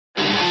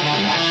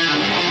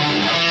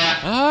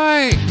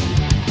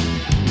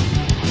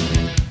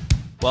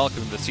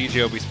Welcome to the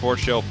CJOB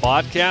Sports Show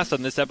podcast.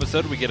 On this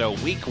episode, we get a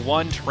Week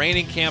 1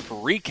 training camp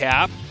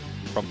recap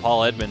from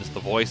Paul Edmonds, the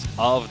voice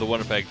of the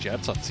Winnipeg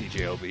Jets on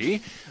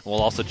CJOB. We'll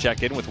also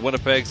check in with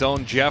Winnipeg's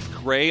own Jeff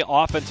Gray,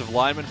 offensive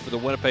lineman for the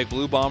Winnipeg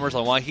Blue Bombers,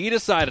 on why he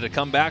decided to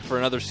come back for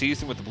another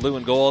season with the Blue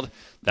and Gold.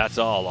 That's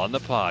all on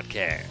the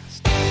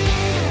podcast.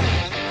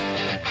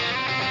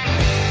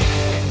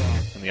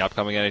 In the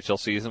upcoming NHL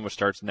season, which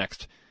starts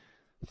next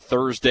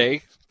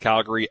Thursday,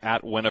 Calgary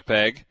at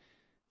Winnipeg,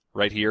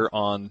 right here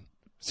on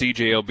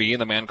CJOB,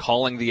 and the man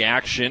calling the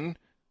action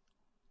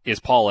is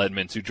Paul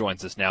Edmonds, who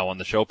joins us now on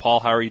the show. Paul,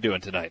 how are you doing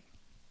tonight?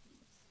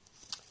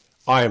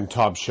 I am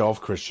top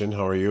shelf, Christian.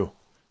 How are you?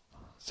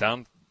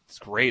 Sounds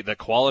great. The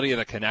quality of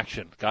the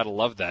connection. Gotta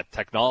love that.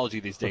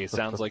 Technology these days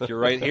sounds like you're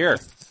right here.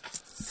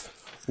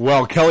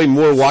 Well, Kelly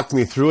Moore walked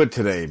me through it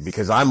today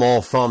because I'm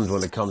all thumbs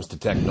when it comes to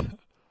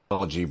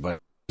technology,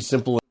 but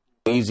simple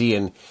and easy.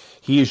 And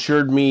he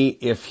assured me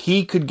if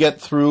he could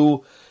get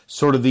through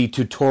sort of the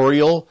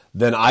tutorial,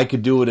 then I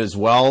could do it as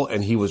well,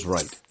 and he was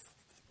right.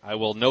 I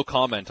will no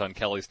comment on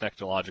Kelly's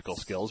technological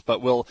skills,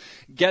 but we'll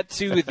get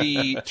to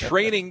the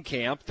training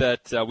camp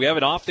that we have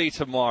an off day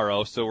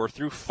tomorrow, so we're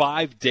through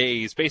 5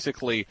 days,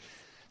 basically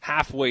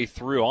halfway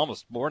through,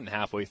 almost more than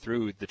halfway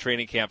through the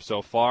training camp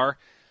so far.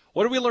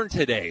 What did we learn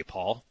today,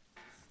 Paul?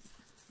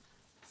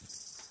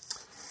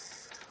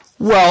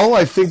 Well,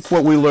 I think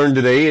what we learned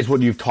today is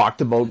what you've talked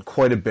about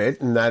quite a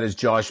bit, and that is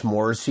Josh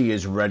Morrissey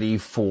is ready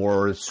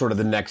for sort of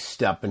the next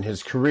step in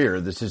his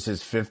career. This is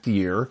his 5th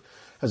year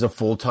as a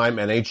full-time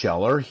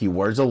NHLer. He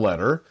wears a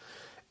letter,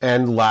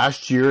 and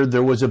last year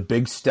there was a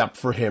big step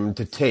for him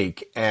to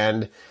take.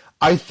 And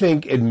I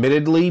think,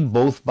 admittedly,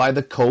 both by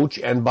the coach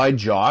and by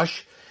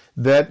Josh,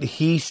 that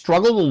he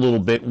struggled a little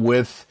bit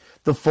with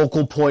the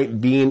focal point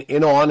being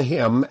in on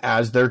him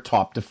as their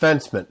top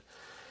defenseman.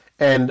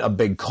 And a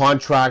big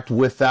contract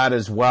with that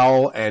as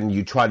well, and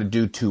you try to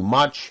do too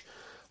much.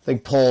 I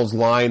think Paul's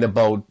line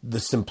about the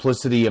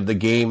simplicity of the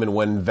game and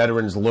when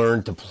veterans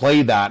learn to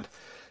play that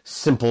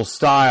simple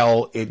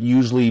style, it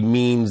usually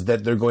means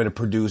that they're going to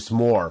produce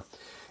more.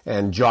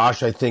 And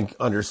Josh, I think,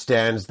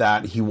 understands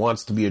that. He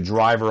wants to be a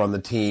driver on the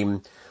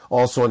team,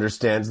 also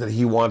understands that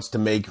he wants to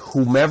make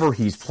whomever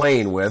he's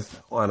playing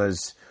with on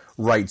his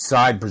right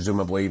side,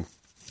 presumably,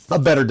 a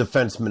better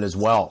defenseman as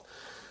well.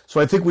 So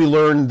I think we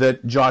learned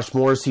that Josh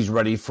Morrissey's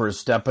ready for a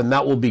step, and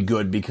that will be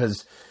good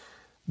because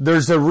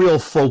there's a real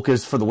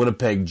focus for the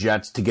Winnipeg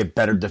Jets to get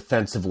better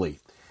defensively.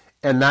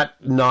 And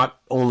that not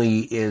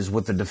only is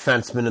with the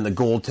defenseman and the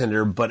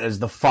goaltender, but as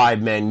the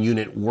 5-man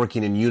unit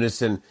working in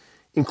unison,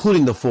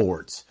 including the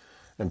forwards.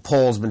 And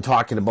Paul's been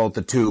talking about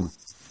the 2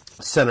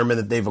 centermen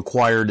that they've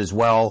acquired as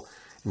well,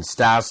 and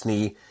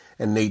Stastny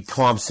and Nate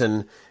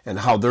Thompson, and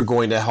how they're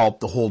going to help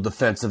the whole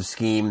defensive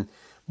scheme.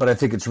 But I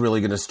think it's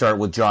really going to start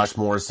with Josh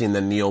Morrissey and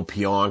then Neil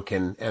Pionk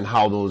and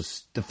how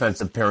those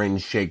defensive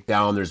pairings shake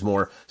down. There's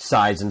more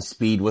size and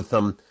speed with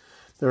them.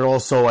 There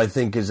also, I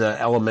think, is an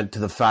element to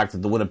the fact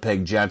that the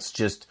Winnipeg Jets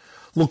just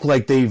look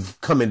like they've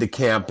come into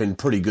camp in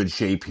pretty good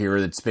shape here.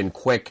 It's been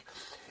quick.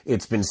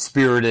 It's been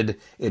spirited.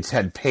 It's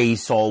had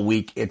pace all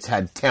week. It's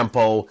had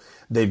tempo.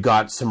 They've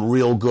got some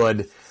real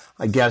good,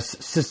 I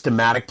guess,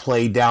 systematic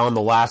play down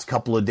the last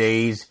couple of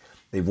days.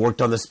 They've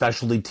worked on the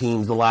specialty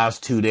teams the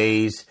last 2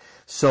 days.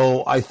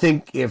 So I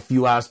think if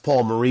you asked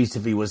Paul Maurice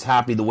if he was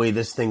happy the way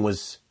this thing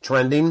was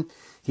trending,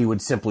 he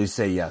would simply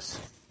say yes.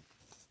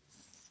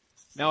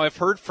 Now, I've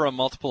heard from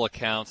multiple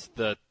accounts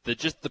that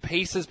the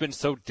pace has been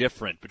so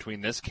different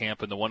between this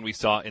camp and the one we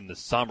saw in the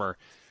summer,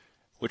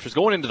 which was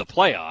going into the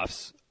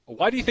playoffs.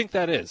 Why do you think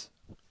that is?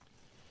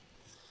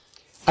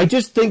 I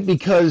just think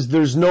because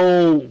there's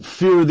no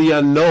fear of the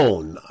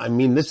unknown. I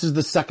mean, this is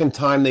the second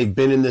time they've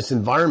been in this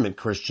environment,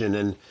 Christian,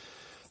 and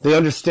they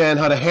understand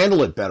how to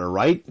handle it better,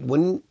 right?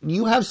 When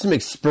you have some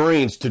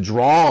experience to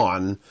draw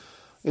on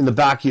in the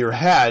back of your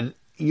head,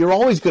 you're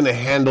always going to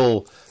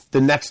handle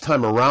the next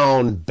time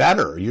around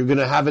better. You're going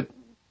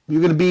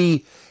to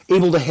be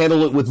able to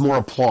handle it with more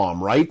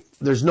aplomb, right?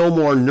 There's no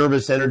more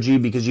nervous energy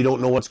because you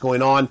don't know what's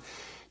going on.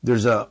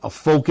 There's a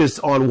focus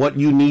on what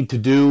you need to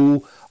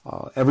do.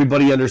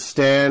 Everybody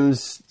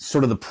understands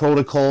sort of the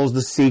protocols,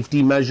 the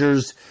safety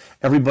measures.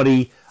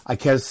 Everybody, I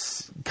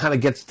guess, kind of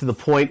gets to the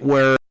point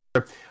where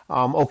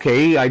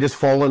okay, I just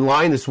fall in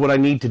line. This is what I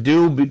need to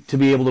do to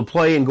be able to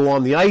play and go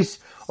on the ice.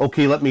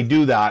 Okay, let me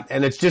do that.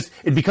 And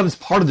it becomes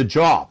part of the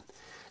job.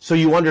 So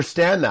you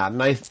understand that.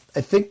 And I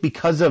think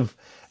because of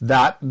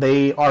that,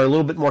 they are a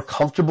little bit more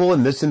comfortable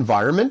in this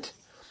environment.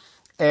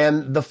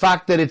 And the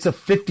fact that it's a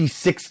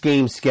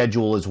 56-game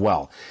schedule as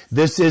well.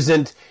 This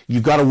isn't,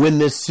 you've got to win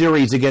this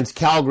series against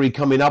Calgary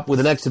coming up with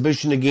an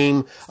exhibition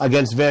game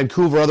against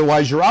Vancouver,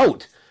 otherwise you're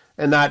out.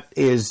 And that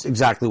is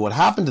exactly what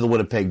happened to the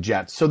Winnipeg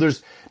Jets. So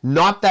there's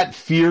not that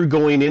fear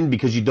going in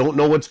because you don't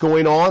know what's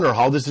going on or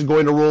how this is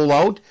going to roll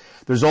out.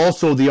 There's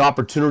also the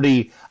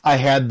opportunity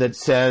ahead that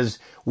says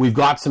we've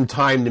got some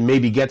time to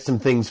maybe get some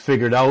things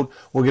figured out.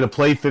 We're going to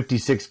play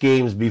 56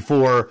 games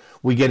before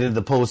we get into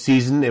the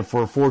postseason if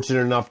we're fortunate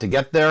enough to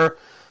get there.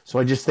 So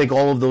I just think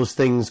all of those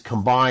things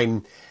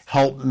combined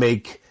help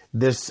make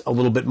this a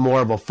little bit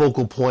more of a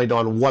focal point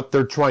on what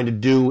they're trying to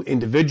do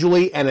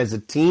individually and as a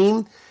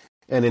team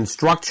and in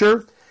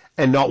structure,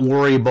 and not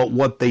worry about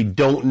what they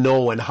don't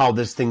know and how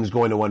this thing's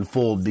going to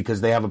unfold,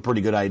 because they have a pretty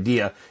good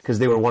idea, because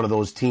they were one of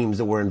those teams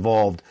that were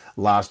involved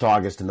last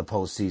August in the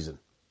postseason.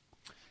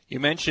 You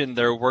mentioned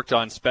they worked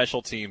on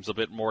special teams a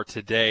bit more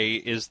today.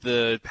 Is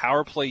the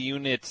power play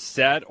unit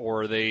set,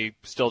 or are they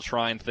still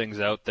trying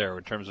things out there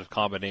in terms of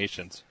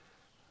combinations?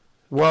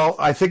 Well,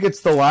 I think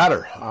it's the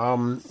latter.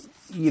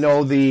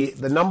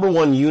 The number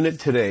one unit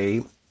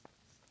today,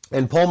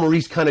 and Paul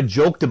Maurice kind of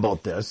joked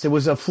about this. It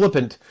was a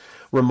flippant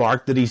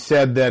remark that he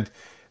said that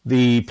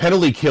the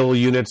penalty kill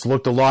units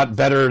looked a lot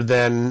better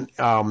than,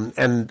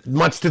 and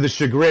much to the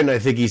chagrin, I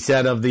think he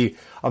said, of the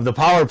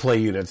power play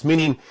units,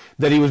 meaning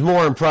that he was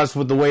more impressed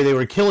with the way they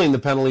were killing the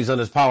penalties on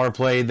his power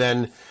play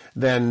than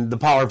the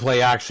power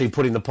play actually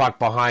putting the puck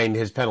behind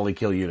his penalty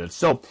kill units.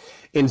 So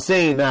in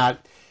saying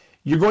that,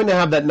 you're going to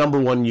have that number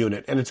one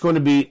unit, and it's going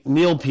to be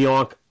Neil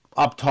Pionk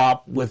up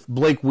top with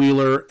Blake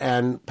Wheeler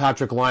and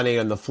Patrick Laine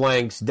on the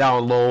flanks.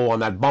 Down low on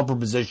that bumper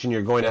position,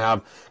 you're going to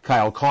have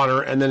Kyle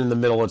Connor, and then in the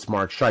middle, it's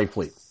Mark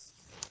Scheifele.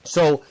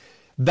 So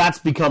that's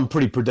become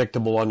pretty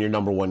predictable on your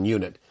number one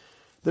unit.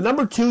 The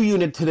number two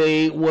unit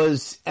today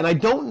was, and I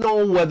don't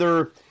know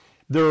whether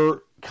they're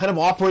kind of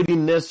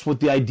operating this with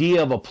the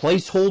idea of a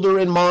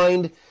placeholder in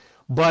mind,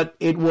 but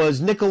it was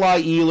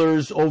Nikolai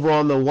Ehlers over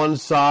on the one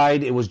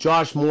side. It was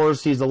Josh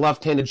Morrissey's the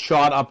left-handed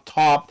shot up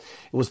top.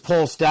 It was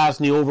Paul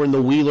Stastny over in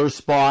the Wheeler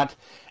spot.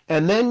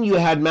 And then you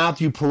had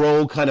Matthew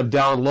Perreault kind of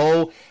down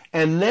low.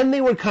 And then they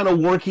were kind of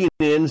working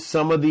in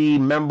some of the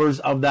members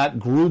of that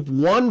Group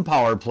 1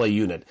 power play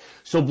unit.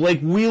 So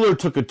Blake Wheeler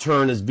took a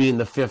turn as being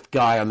the fifth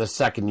guy on the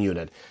second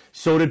unit.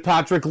 So did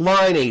Patrick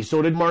Laine.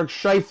 So did Mark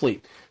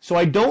Scheifele. So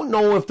I don't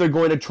know if they're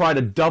going to try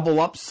to double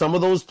up some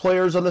of those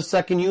players on the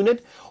second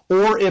unit,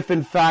 or if,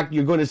 in fact,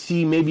 you're going to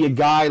see maybe a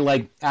guy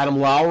like Adam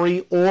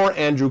Lowry or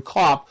Andrew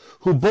Kopp,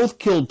 who both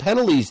killed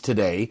penalties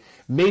today,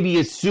 maybe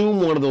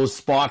assume one of those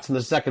spots in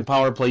the second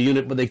power play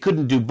unit, but they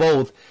couldn't do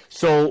both.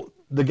 So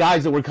the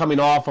guys that were coming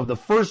off of the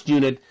first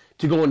unit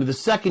to go into the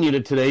second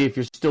unit today, if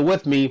you're still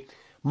with me,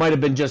 might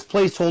have been just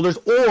placeholders.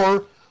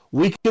 Or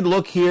we could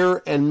look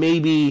here and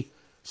maybe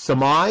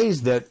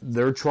surmise that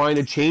they're trying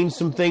to change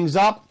some things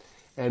up,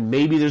 and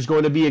maybe there's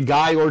going to be a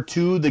guy or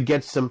two that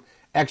gets some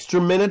extra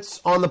minutes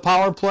on the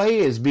power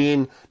play as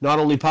being not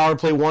only power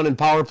play 1 and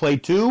power play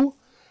 2,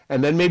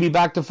 and then maybe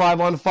back to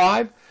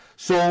 5-on-5.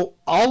 So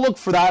I'll look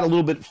for that a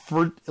little bit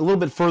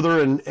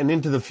further and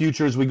into the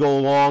future as we go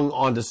along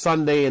on to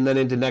Sunday and then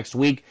into next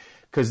week,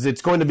 because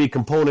it's going to be a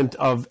component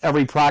of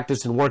every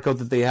practice and workout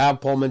that they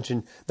have. Paul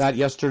mentioned that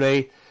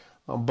yesterday,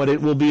 but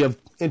it will be of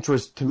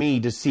interest to me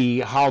to see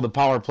how the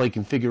power play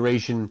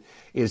configuration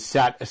is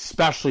set,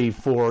 especially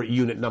for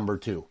unit number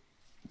 2.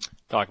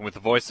 Talking with the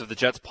voice of the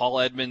Jets, Paul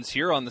Edmonds,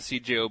 here on the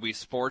CJOB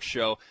Sports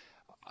Show.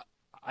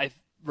 I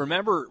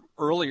remember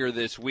earlier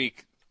this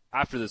week,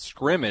 after the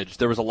scrimmage,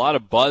 there was a lot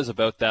of buzz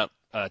about that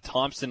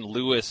Thompson,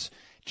 Lewis,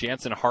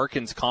 Jansen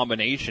Harkins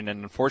combination,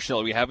 and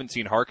unfortunately we haven't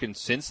seen Harkins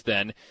since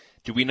then.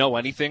 Do we know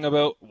anything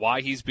about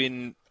why he's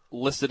been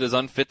listed as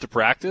unfit to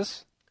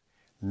practice?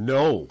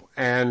 No,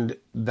 and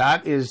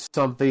that is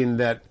something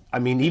that,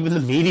 even the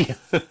media,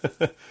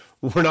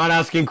 we're not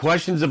asking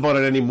questions about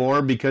it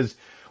anymore, because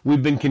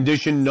we've been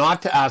conditioned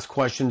not to ask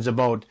questions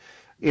about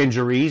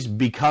injuries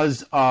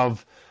because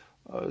of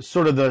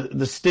sort of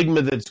the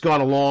stigma that's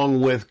gone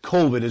along with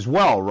COVID as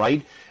well,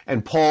 right?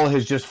 And Paul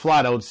has just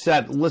flat out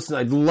said, listen,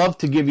 I'd love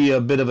to give you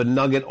a bit of a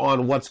nugget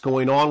on what's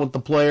going on with the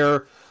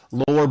player,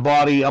 lower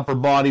body, upper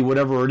body,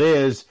 whatever it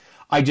is.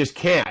 I just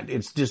can't.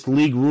 It's just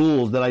league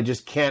rules that I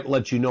just can't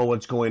let you know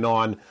what's going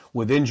on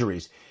with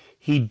injuries.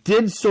 He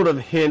did sort of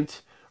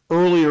hint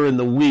earlier in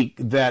the week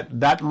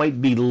that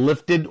might be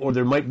lifted, or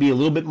there might be a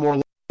little bit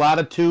more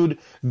latitude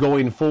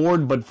going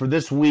forward, but for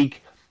this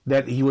week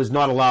that he was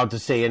not allowed to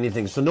say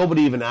anything. So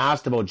nobody even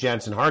asked about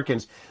Jansen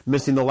Harkins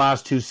missing the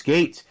last 2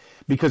 skates,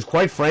 because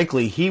quite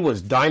frankly, he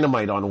was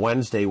dynamite on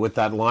Wednesday with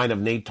that line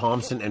of Nate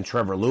Thompson and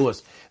Trevor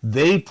Lewis.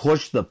 They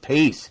pushed the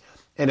pace.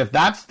 And if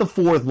that's the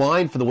fourth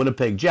line for the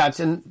Winnipeg Jets,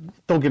 and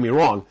don't get me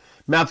wrong,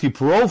 Matthew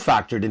Perreault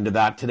factored into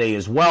that today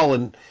as well,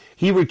 and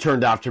he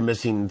returned after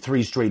missing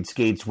 3 straight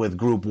skates with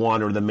Group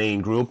 1 or the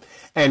main group,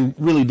 and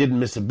really didn't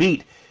miss a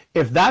beat.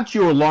 If that's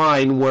your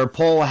line where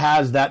Paul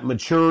has that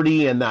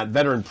maturity and that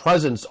veteran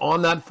presence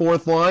on that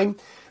fourth line,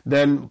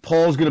 then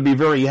Paul's going to be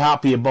very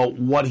happy about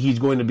what he's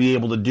going to be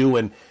able to do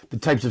and the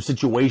types of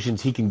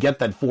situations he can get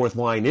that fourth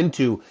line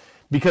into.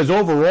 Because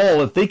overall,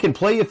 if they can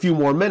play a few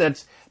more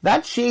minutes,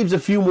 that shaves a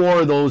few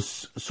more of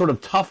those sort of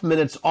tough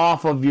minutes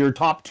off of your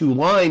top 2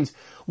 lines,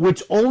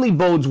 which only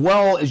bodes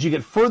well as you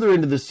get further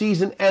into the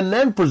season and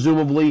then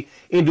presumably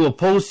into a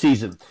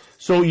postseason.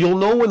 So you'll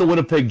know when the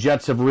Winnipeg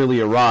Jets have really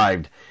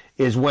arrived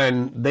is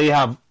when they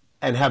have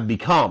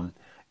become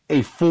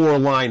a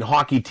 4-line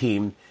hockey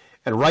team.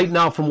 And right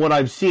now, from what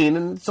I've seen,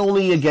 and it's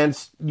only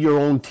against your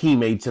own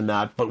teammates in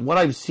that, but what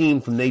I've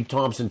seen from Nate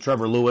Thompson,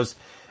 Trevor Lewis,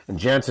 and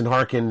Jansen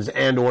Harkins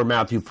and or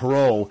Matthew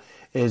Perreault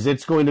is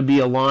it's going to be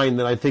a line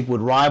that I think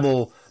would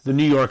rival the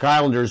New York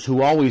Islanders,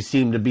 who always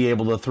seem to be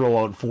able to throw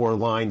out 4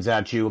 lines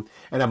at you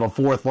and have a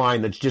fourth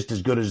line that's just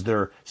as good as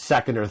their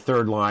second or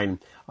third line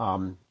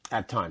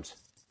at times.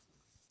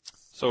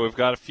 So we've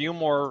got a few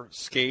more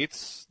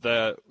skates.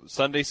 The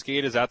Sunday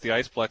skate is at the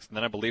Iceplex, and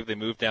then I believe they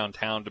moved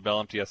downtown to Bell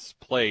MTS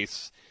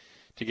Place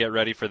to get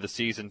ready for the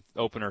season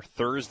opener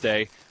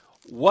Thursday.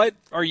 What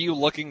are you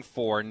looking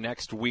for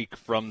next week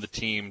from the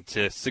team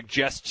to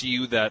suggest to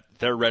you that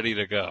they're ready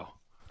to go?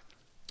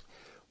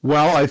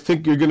 Well, I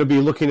think you're going to be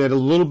looking at a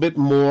little bit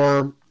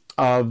more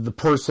of the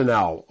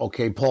personnel.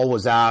 Okay, Paul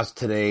was asked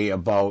today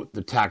about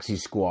the taxi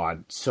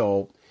squad.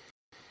 So,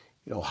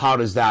 how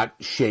does that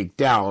shake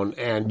down?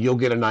 And you'll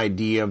get an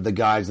idea of the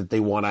guys that they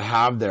want to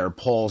have there.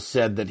 Paul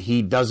said that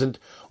he doesn't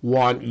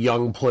want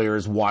young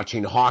players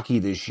watching hockey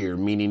this year,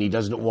 meaning he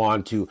doesn't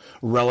want to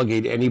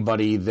relegate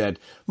anybody that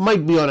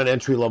might be on an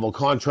entry-level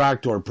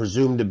contract or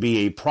presumed to be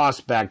a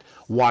prospect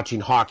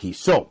watching hockey.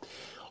 So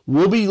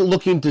we'll be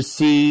looking to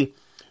see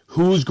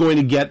who's going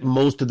to get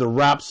most of the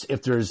reps,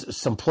 if there's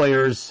some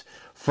players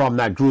from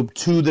that Group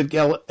 2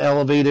 that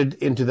elevated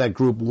into that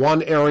Group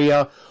 1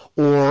 area,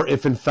 or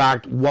if, in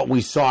fact, what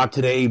we saw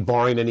today,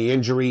 barring any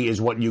injury,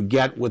 is what you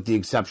get, with the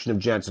exception of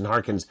Jansen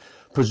Harkins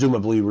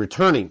presumably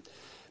returning.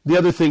 The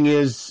other thing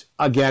is,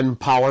 again,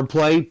 power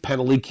play,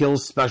 penalty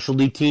kills,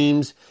 specialty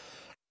teams.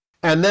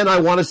 And then I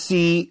want to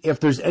see if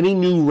there's any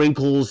new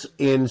wrinkles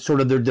in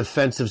sort of their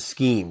defensive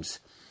schemes.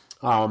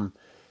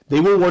 They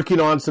were working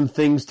on some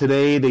things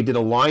today. They did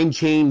a line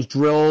change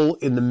drill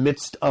in the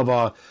midst of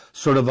a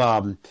sort of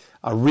a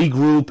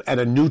regroup at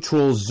a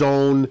neutral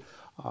zone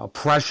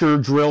pressure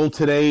drill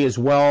today as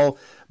well.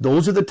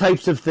 Those are the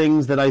types of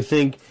things that I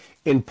think,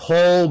 in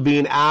Paul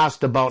being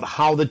asked about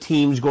how the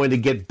team's going to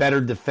get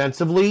better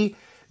defensively,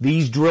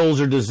 these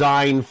drills are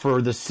designed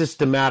for the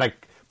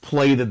systematic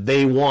play that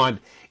they want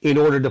in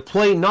order to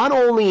play not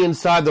only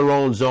inside their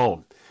own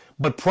zone,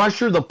 but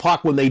pressure the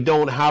puck when they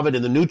don't have it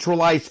in the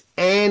neutral ice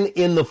and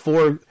in the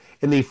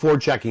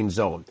forechecking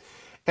zone.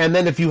 And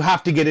then if you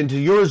have to get into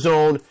your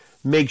zone,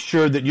 make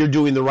sure that you're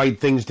doing the right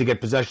things to get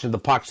possession of the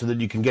puck so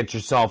that you can get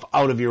yourself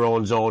out of your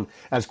own zone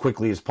as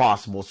quickly as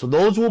possible. So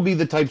those will be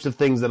the types of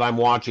things that I'm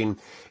watching,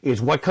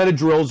 is what kind of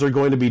drills they're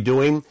going to be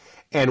doing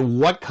and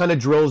what kind of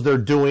drills they're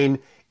doing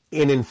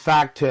in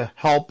fact, to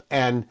help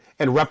and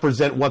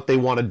represent what they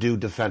want to do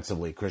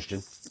defensively,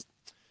 Christian.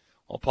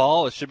 Well,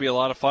 Paul, it should be a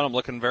lot of fun. I'm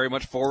looking very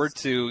much forward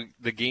to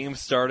the game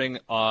starting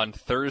on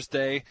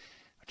Thursday.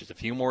 Just a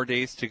few more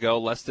days to go,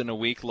 less than a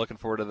week. Looking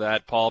forward to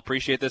that. Paul,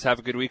 appreciate this. Have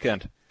a good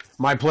weekend.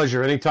 My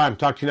pleasure. Anytime.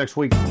 Talk to you next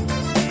week.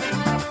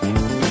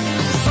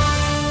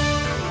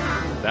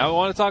 Now we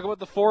want to talk about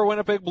the 4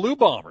 Winnipeg Blue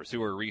Bombers who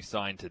were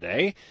re-signed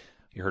today.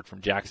 You heard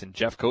from Jackson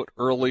Jeffcoat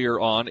earlier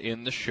on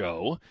in the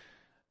show.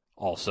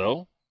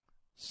 Also,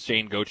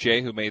 Shane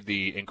Gauthier, who made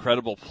the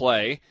incredible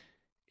play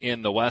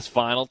in the West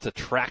Final to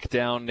track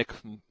down Nick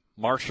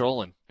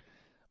Marshall and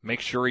make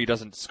sure he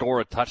doesn't score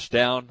a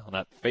touchdown on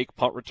that fake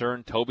punt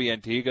return. Toby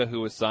Antigua,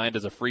 who was signed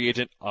as a free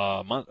agent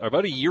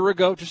about a year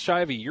ago, just shy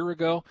of a year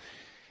ago.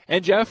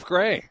 And Jeff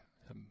Gray,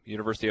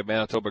 University of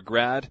Manitoba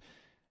grad,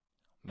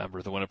 member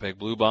of the Winnipeg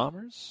Blue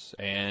Bombers,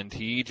 and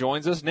he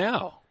joins us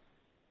now.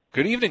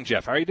 Good evening,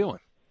 Jeff. How are you doing?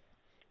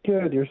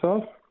 Good.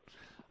 Yourself?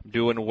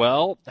 Doing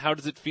well. How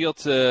does it feel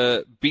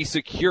to be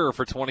secure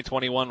for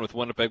 2021 with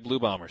Winnipeg Blue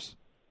Bombers?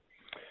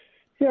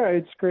 Yeah,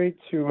 it's great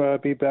to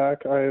be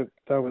back. That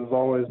was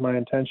always my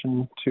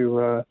intention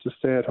to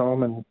stay at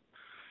home and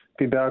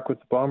be back with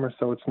the Bombers,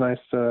 so it's nice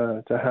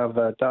to have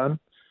that done.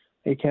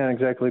 You can't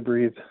exactly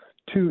breathe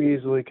too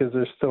easily because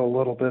there's still a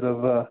little bit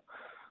of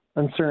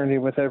uncertainty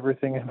with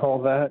everything and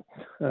all that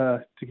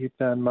to keep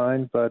that in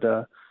mind. But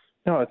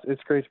no,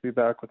 it's great to be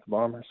back with the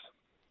Bombers.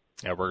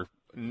 Yeah, we're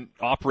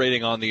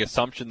operating on the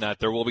assumption that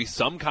there will be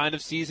some kind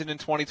of season in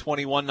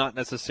 2021, not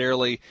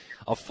necessarily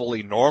a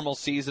fully normal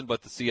season,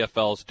 but the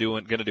CFL is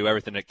going to do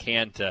everything it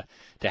can to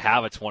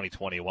have a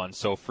 2021.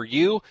 So for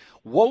you,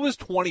 what was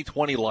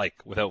 2020 like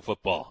without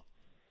football?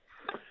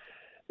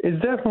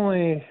 It's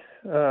definitely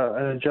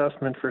an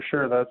adjustment for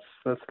sure.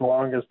 That's the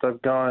longest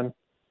I've gone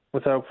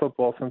without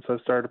football since I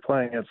started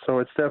playing it. So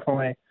it's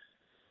definitely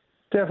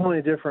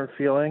a different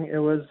feeling. It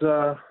was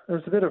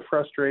a bit of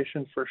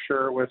frustration for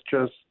sure with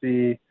just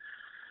the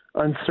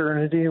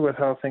uncertainty with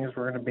how things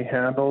were going to be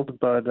handled,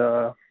 but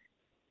I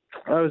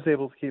was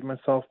able to keep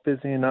myself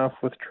busy enough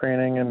with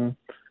training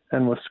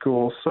and with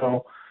school,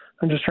 so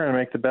I'm just trying to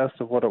make the best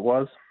of what it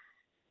was.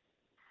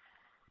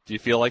 Do you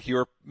feel like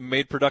you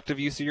made productive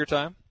use of your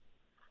time?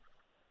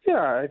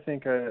 Yeah, I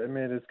think I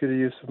made as good a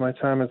use of my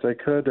time as I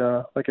could.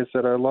 Like I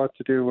said, I had a lot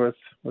to do with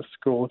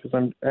school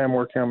because I am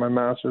working on my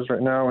master's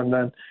right now, and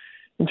then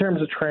in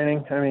terms of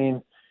training, I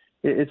mean,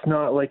 it's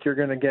not like you're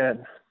going to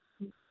get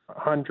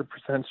 100%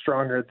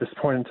 stronger at this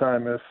point in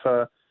time. If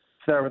that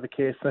were the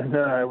case, then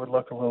I would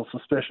look a little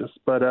suspicious.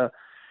 But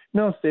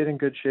stayed in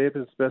good shape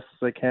as best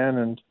as I can,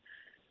 and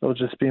it'll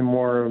just be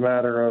more a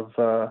matter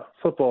of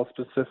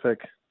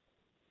football-specific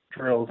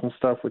drills and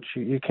stuff, which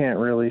you can't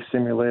really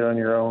simulate on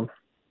your own.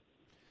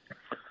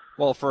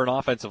 Well, for an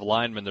offensive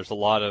lineman, there's a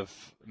lot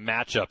of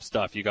matchup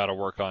stuff you got to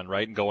work on,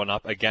 right? And going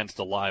up against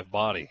a live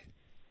body.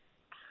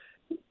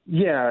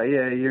 Yeah,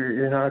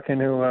 you're not going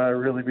to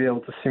really be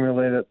able to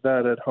simulate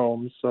that at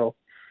home. So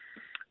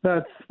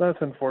that's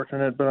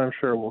unfortunate, but I'm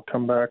sure we'll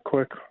come back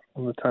quick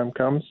when the time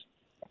comes.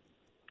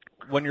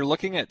 When you're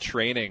looking at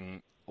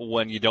training,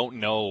 when you don't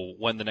know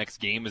when the next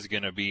game is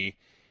going to be,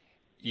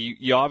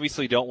 you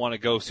obviously don't want to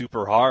go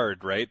super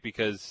hard, right?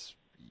 Because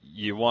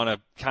you want to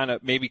kind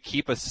of maybe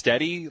keep a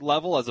steady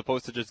level as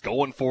opposed to just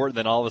going for it. And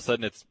then all of a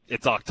sudden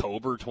it's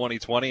October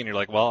 2020, and you're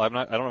like, well, I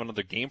don't have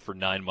another game for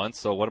 9 months,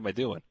 so what am I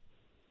doing?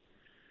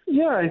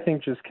 Yeah, I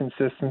think just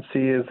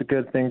consistency is a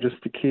good thing,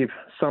 just to keep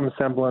some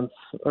semblance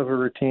of a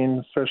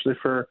routine, especially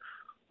for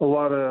a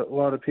lot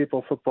of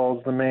people. Football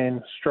is the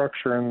main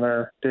structure in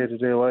their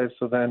day-to-day life.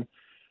 So then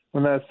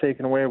when that's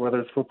taken away,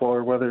 whether it's football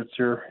or whether it's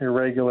your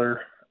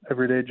regular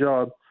everyday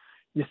job,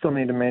 you still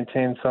need to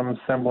maintain some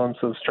semblance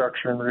of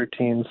structure and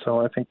routine.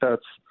 So I think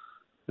that's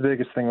the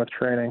biggest thing with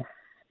training.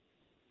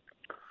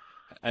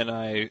 And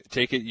I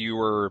take it you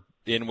were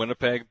in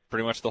Winnipeg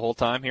pretty much the whole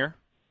time here?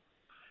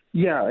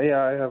 Yeah,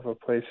 I have a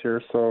place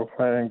here, so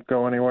I didn't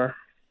go anywhere.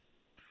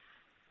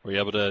 Were you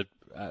able to,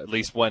 at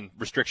least when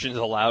restrictions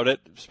allowed it,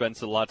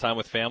 spend a lot of time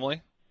with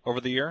family over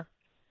the year?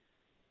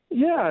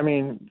 Yeah, I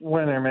mean,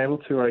 when I'm able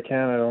to, I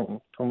can. I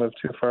don't live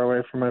too far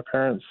away from my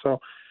parents, so.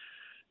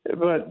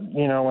 But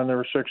when the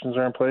restrictions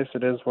are in place,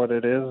 it is what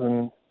it is,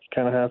 and you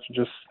kind of have to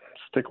just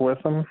stick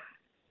with them.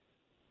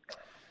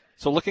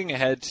 So looking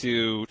ahead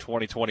to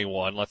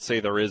 2021, let's say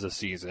there is a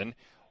season,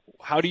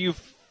 how do you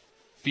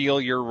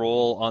feel your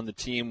role on the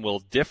team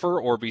will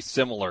differ or be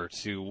similar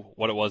to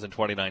what it was in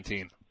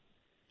 2019?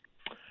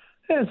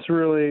 It's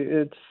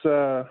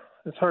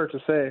hard to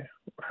say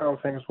how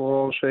things will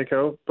all shake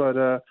out,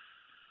 but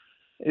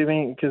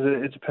because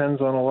it depends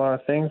on a lot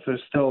of things.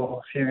 There's still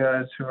a few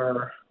guys who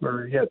are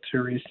yet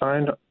to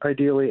re-sign.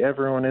 Ideally,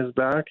 everyone is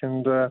back,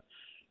 and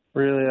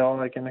really all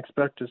I can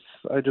expect is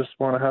I just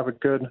want to have a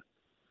good,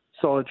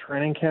 solid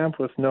training camp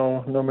with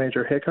no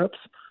major hiccups,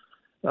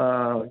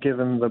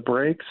 given the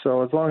break.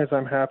 So as long as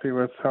I'm happy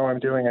with how I'm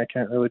doing, I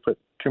can't really put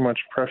too much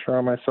pressure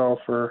on myself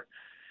or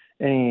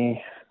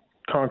any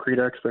concrete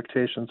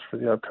expectations for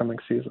the upcoming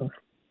season.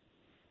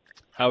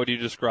 How would you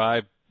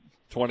describe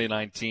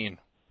 2019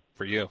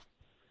 for you?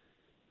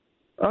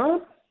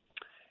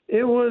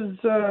 It was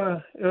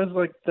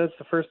like that's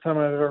the first time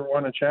I've ever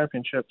won a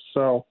championship.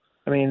 So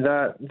I mean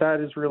that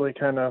is really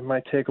kind of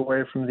my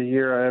takeaway from the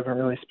year. I haven't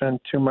really spent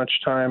too much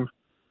time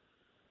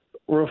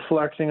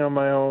reflecting on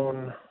my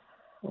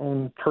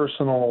own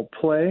personal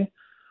play.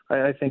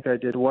 I think I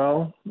did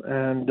well,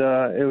 and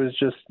it was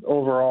just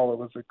overall it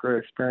was a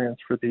great experience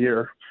for the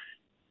year.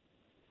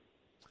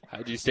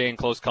 Did you stay in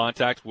close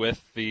contact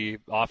with the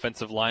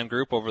offensive line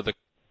group over the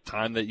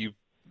time that you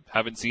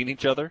haven't seen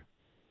each other?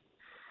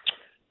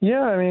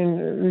 Yeah, I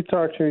mean, we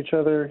talked to each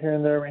other here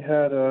and there. We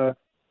had a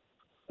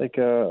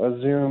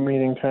Zoom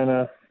meeting kind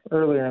of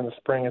earlier in the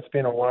spring. It's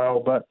been a while,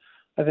 but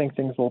I think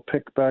things will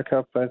pick back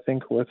up, I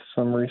think, with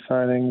some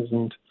re-signings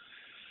and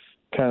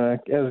kind of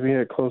as we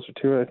get closer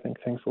to it, I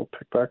think things will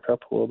pick back up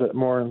a little bit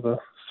more in the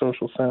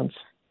social sense.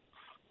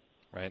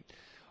 Right.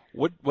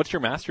 What's your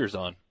master's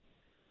on?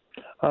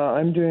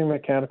 I'm doing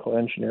mechanical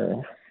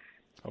engineering.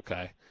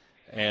 Okay.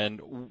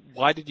 And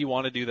why did you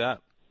want to do that?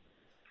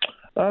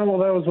 Well,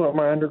 that was what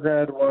my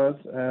undergrad was,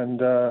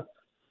 and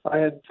I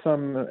had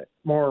some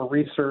more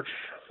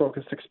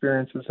research-focused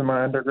experiences in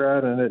my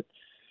undergrad, and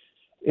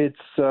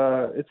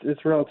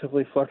it's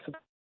relatively flexible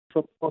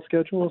football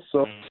schedule,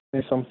 so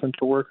it's something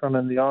to work on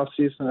in the off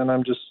season,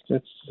 and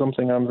it's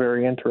something I'm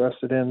very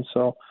interested in.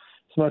 So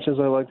as much as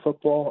I like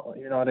football,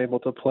 you're not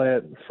able to play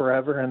it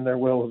forever, and there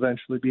will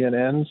eventually be an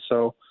end.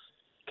 So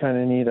kind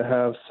of need to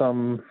have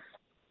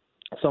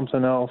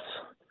something else,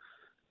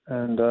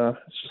 and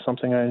it's just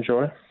something I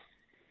enjoy.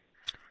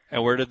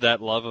 And where did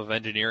that love of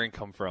engineering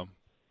come from?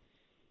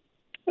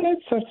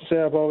 It's tough to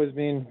say. I've always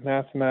been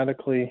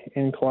mathematically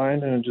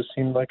inclined, and it just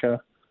seemed like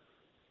a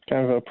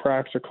kind of a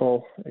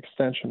practical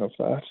extension of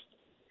that.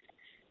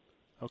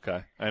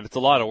 Okay. And it's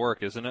a lot of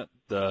work, isn't it?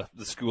 The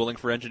schooling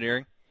for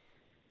engineering?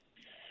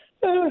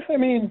 I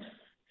mean,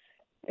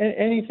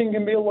 anything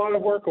can be a lot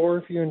of work, or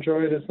if you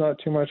enjoy it, it's not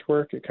too much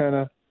work. It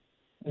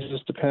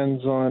just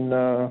depends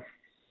on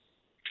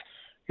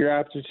your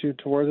aptitude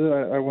towards it.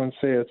 I wouldn't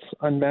say it's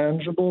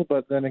unmanageable,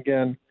 but then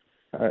again,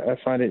 I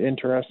find it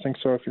interesting.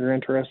 So if you're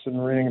interested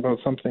in reading about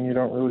something, you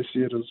don't really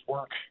see it as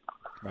work.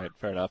 Right,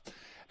 fair enough.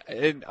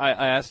 And I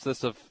asked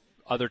this of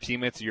other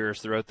teammates of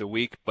yours throughout the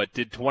week, but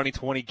did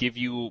 2020 give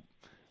you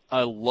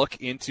a look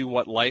into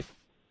what life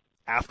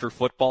after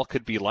football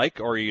could be like,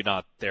 or are you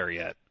not there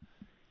yet?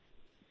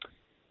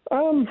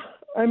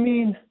 I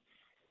mean,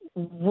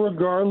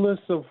 regardless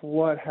of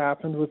what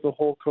happened with the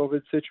whole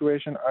COVID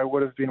situation, I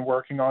would have been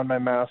working on my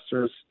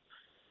master's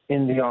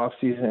in the off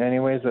season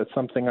anyways. That's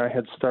something I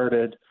had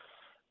started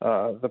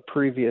the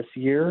previous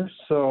year.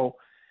 So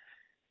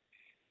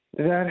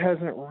that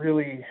hasn't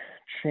really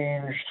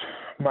changed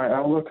my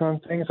outlook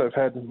on things. I've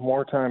had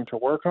more time to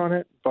work on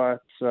it,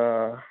 but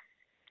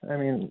I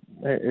mean,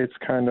 it's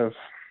kind of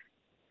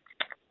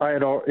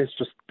it's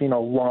just been a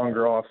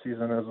longer off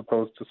season as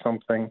opposed to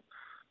something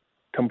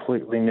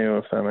completely new,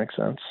 if that makes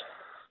sense.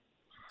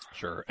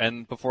 Sure.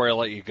 And before I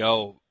let you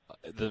go,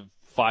 the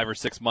 5 or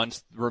 6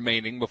 months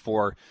remaining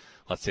before,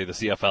 let's say, the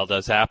CFL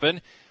does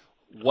happen,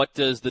 what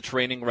does the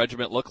training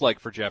regimen look like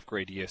for Jeff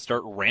Gray? Do you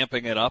start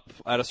ramping it up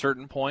at a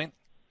certain point?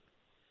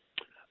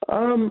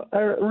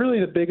 Really,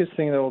 the biggest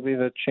thing that will be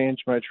that change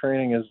my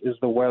training is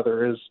the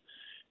weather.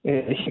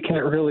 You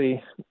can't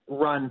really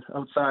run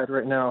outside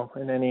right now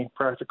in any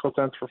practical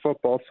sense for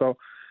football. So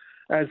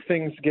as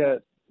things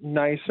get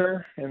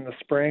nicer in the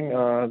spring,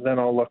 then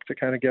I'll look to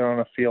kind of get on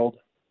a field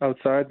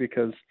outside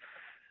because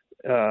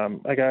I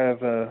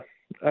have a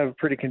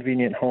pretty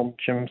convenient home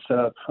gym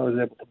setup. I was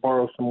able to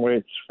borrow some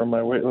weights from my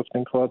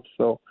weightlifting club,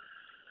 so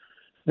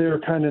they were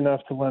kind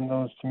enough to lend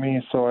those to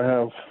me. So I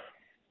have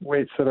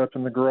weights set up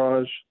in the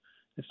garage.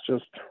 It's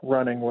just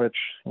running, which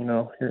I'm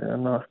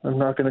not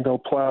going to go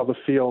plow the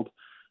field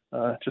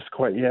just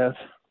quite yet.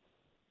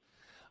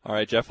 All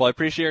right, Jeff. Well, I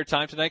appreciate your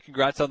time tonight.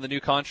 Congrats on the new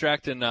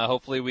contract, and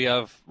hopefully we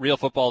have real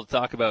football to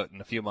talk about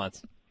in a few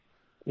months.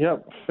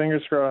 Yep,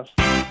 fingers crossed.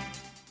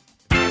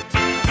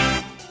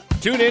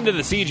 Tune in to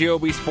the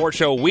CJOB Sports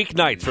Show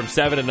weeknights from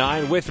 7 to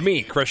 9 with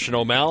me, Christian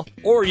O'Mell,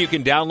 or you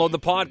can download the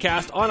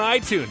podcast on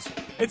iTunes.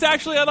 It's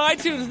actually on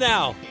iTunes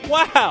now.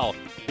 Wow!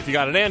 If you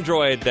got an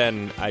Android,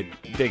 then I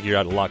think you're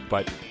out of luck,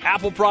 but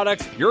Apple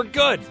products, you're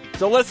good.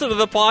 So listen to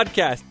the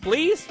podcast.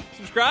 Please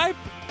subscribe.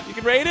 You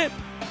can rate it.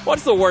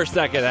 What's the worst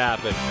that could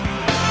happen?